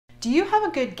Do you have a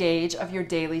good gauge of your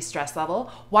daily stress level?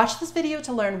 Watch this video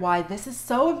to learn why this is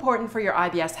so important for your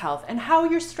IBS health and how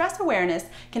your stress awareness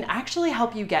can actually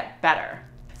help you get better.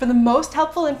 For the most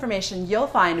helpful information you'll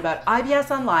find about IBS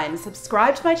online,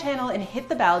 subscribe to my channel and hit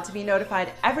the bell to be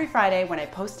notified every Friday when I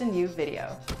post a new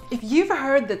video. If you've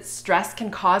heard that stress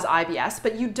can cause IBS,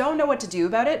 but you don't know what to do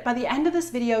about it, by the end of this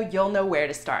video, you'll know where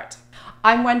to start.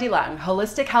 I'm Wendy Leung,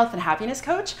 holistic health and happiness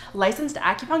coach, licensed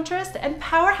acupuncturist, and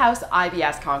powerhouse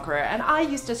IBS conqueror, and I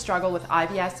used to struggle with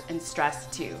IBS and stress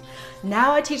too.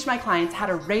 Now I teach my clients how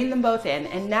to rein them both in,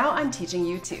 and now I'm teaching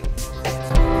you too.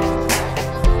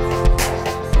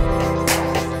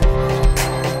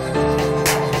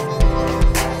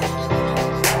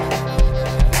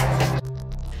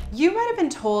 You might have been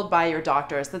told by your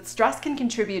doctors that stress can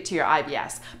contribute to your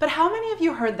IBS, but how many of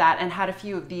you heard that and had a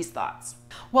few of these thoughts?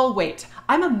 Well, wait,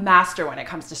 I'm a master when it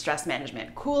comes to stress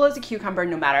management, cool as a cucumber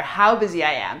no matter how busy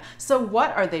I am. So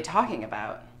what are they talking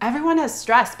about? Everyone has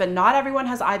stress, but not everyone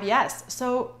has IBS,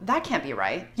 so that can't be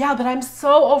right. Yeah, but I'm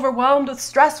so overwhelmed with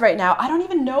stress right now, I don't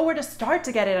even know where to start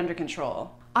to get it under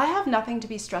control. I have nothing to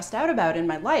be stressed out about in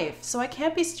my life, so I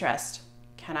can't be stressed.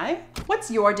 Can I?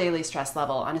 What's your daily stress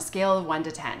level on a scale of 1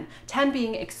 to 10? 10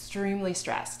 being extremely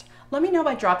stressed. Let me know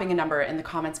by dropping a number in the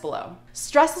comments below.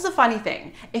 Stress is a funny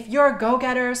thing. If you're a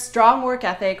go-getter, strong work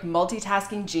ethic,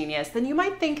 multitasking genius, then you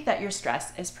might think that your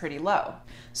stress is pretty low.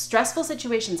 Stressful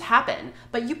situations happen,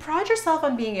 but you pride yourself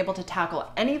on being able to tackle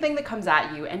anything that comes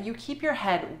at you and you keep your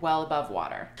head well above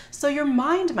water. So your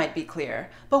mind might be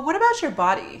clear, but what about your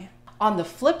body? On the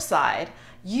flip side,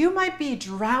 you might be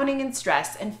drowning in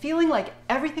stress and feeling like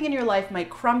everything in your life might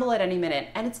crumble at any minute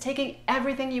and it's taking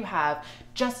everything you have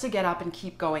just to get up and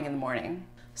keep going in the morning.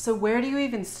 So where do you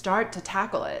even start to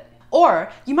tackle it?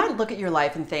 Or you might look at your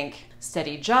life and think,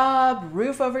 steady job,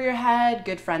 roof over your head,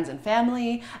 good friends and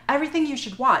family, everything you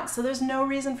should want, so there's no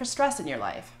reason for stress in your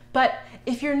life. But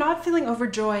if you're not feeling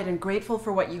overjoyed and grateful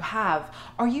for what you have,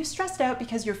 are you stressed out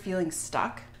because you're feeling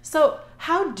stuck? So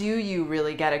how do you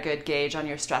really get a good gauge on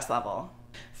your stress level?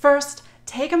 First,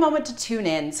 take a moment to tune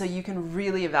in so you can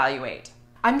really evaluate.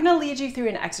 I'm going to lead you through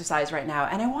an exercise right now,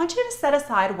 and I want you to set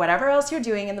aside whatever else you're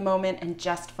doing in the moment and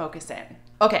just focus in.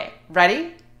 Okay,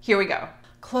 ready? Here we go.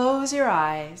 Close your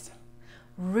eyes,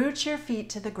 root your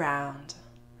feet to the ground,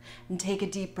 and take a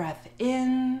deep breath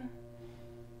in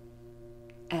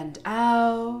and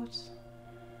out.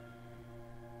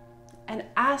 And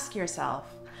ask yourself,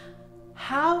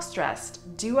 how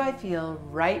stressed do I feel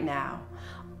right now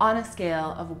on a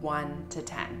scale of 1 to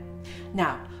 10?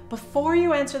 Now, before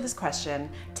you answer this question,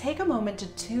 take a moment to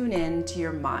tune in to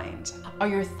your mind. Are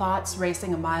your thoughts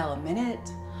racing a mile a minute?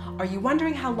 Are you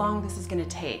wondering how long this is going to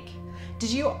take?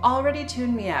 Did you already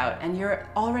tune me out and you're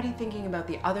already thinking about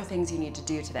the other things you need to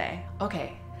do today?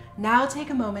 Okay, now take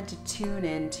a moment to tune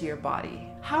in to your body.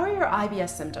 How are your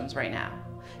IBS symptoms right now?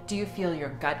 Do you feel your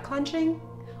gut clenching?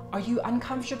 Are you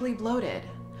uncomfortably bloated?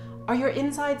 Are your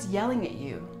insides yelling at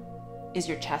you? Is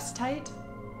your chest tight?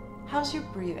 How's your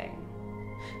breathing?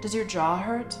 Does your jaw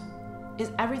hurt?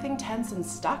 Is everything tense and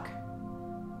stuck?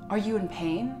 Are you in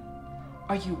pain?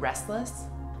 Are you restless?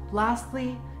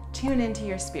 Lastly, tune into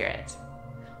your spirit.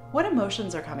 What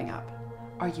emotions are coming up?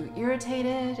 Are you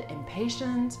irritated,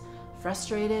 impatient,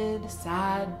 frustrated,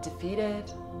 sad,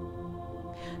 defeated?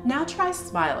 Now try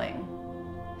smiling.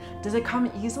 Does it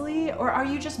come easily, or are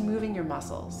you just moving your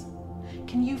muscles?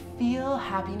 Can you feel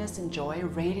happiness and joy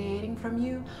radiating from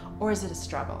you, or is it a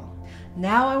struggle?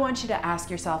 Now I want you to ask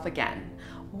yourself again,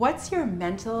 what's your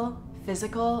mental,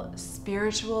 physical,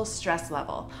 spiritual stress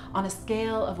level on a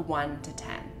scale of 1 to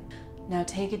 10? Now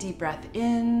take a deep breath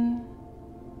in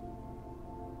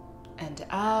and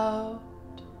out.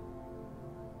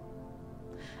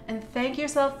 And thank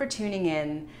yourself for tuning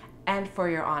in and for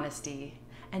your honesty.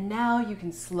 And now you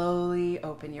can slowly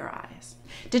open your eyes.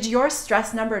 Did your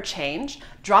stress number change?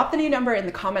 Drop the new number in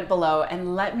the comment below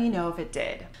and let me know if it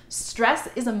did. Stress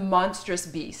is a monstrous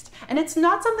beast, and it's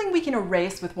not something we can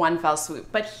erase with one fell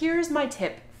swoop, but here's my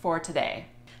tip for today.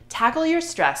 Tackle your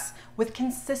stress with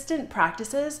consistent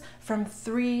practices from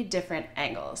 3 different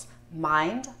angles: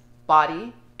 mind,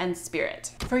 body, and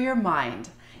spirit. For your mind,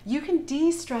 you can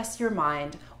de-stress your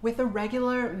mind with a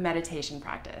regular meditation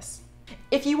practice.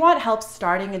 If you want help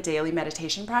starting a daily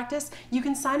meditation practice, you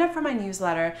can sign up for my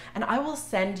newsletter and I will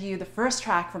send you the first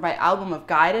track for my album of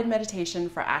guided meditation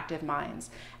for active minds.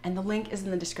 And the link is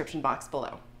in the description box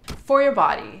below. For your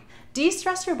body,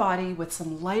 de-stress your body with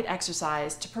some light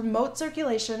exercise to promote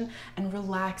circulation and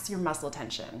relax your muscle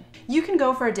tension. You can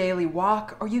go for a daily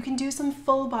walk or you can do some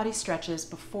full body stretches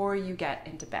before you get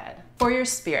into bed. For your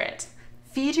spirit,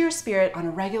 Feed your spirit on a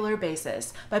regular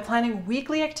basis by planning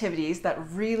weekly activities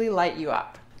that really light you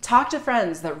up. Talk to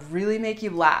friends that really make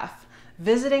you laugh,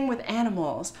 visiting with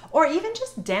animals, or even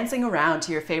just dancing around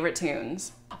to your favorite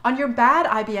tunes. On your bad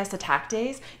IBS attack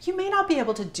days, you may not be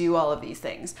able to do all of these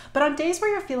things, but on days where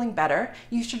you're feeling better,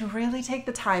 you should really take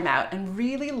the time out and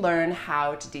really learn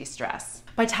how to de-stress.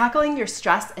 By tackling your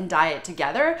stress and diet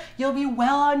together, you'll be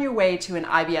well on your way to an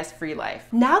IBS-free life.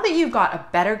 Now that you've got a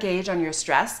better gauge on your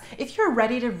stress, if you're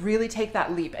ready to really take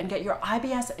that leap and get your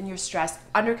IBS and your stress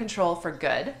under control for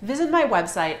good, visit my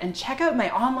website and check out my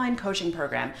online coaching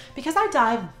program, because I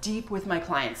dive deep with my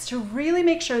clients to really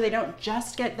make sure they don't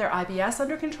just get their IBS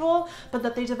under control, but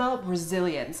that they develop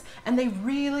resilience and they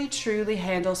really truly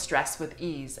handle stress with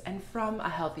ease and from a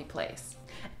healthy place.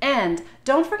 And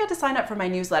don't forget to sign up for my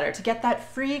newsletter to get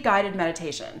that free guided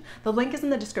meditation. The link is in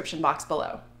the description box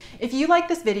below. If you like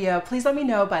this video, please let me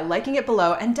know by liking it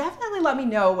below, and definitely let me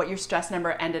know what your stress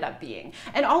number ended up being.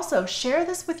 And also share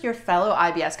this with your fellow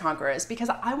IBS conquerors, because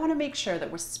I want to make sure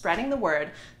that we're spreading the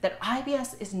word that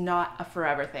IBS is not a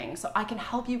forever thing, so I can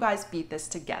help you guys beat this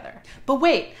together. But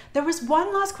wait, there was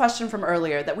one last question from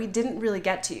earlier that we didn't really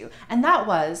get to, and that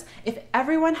was, if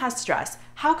everyone has stress,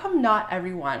 how come not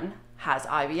everyone has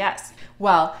IBS?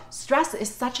 Well, stress is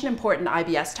such an important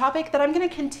IBS topic that I'm going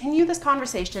to continue this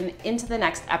conversation into the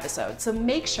next episode. So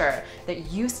make sure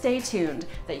that you stay tuned,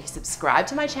 that you subscribe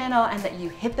to my channel, and that you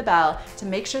hit the bell to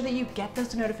make sure that you get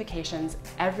those notifications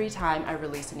every time I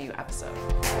release a new episode.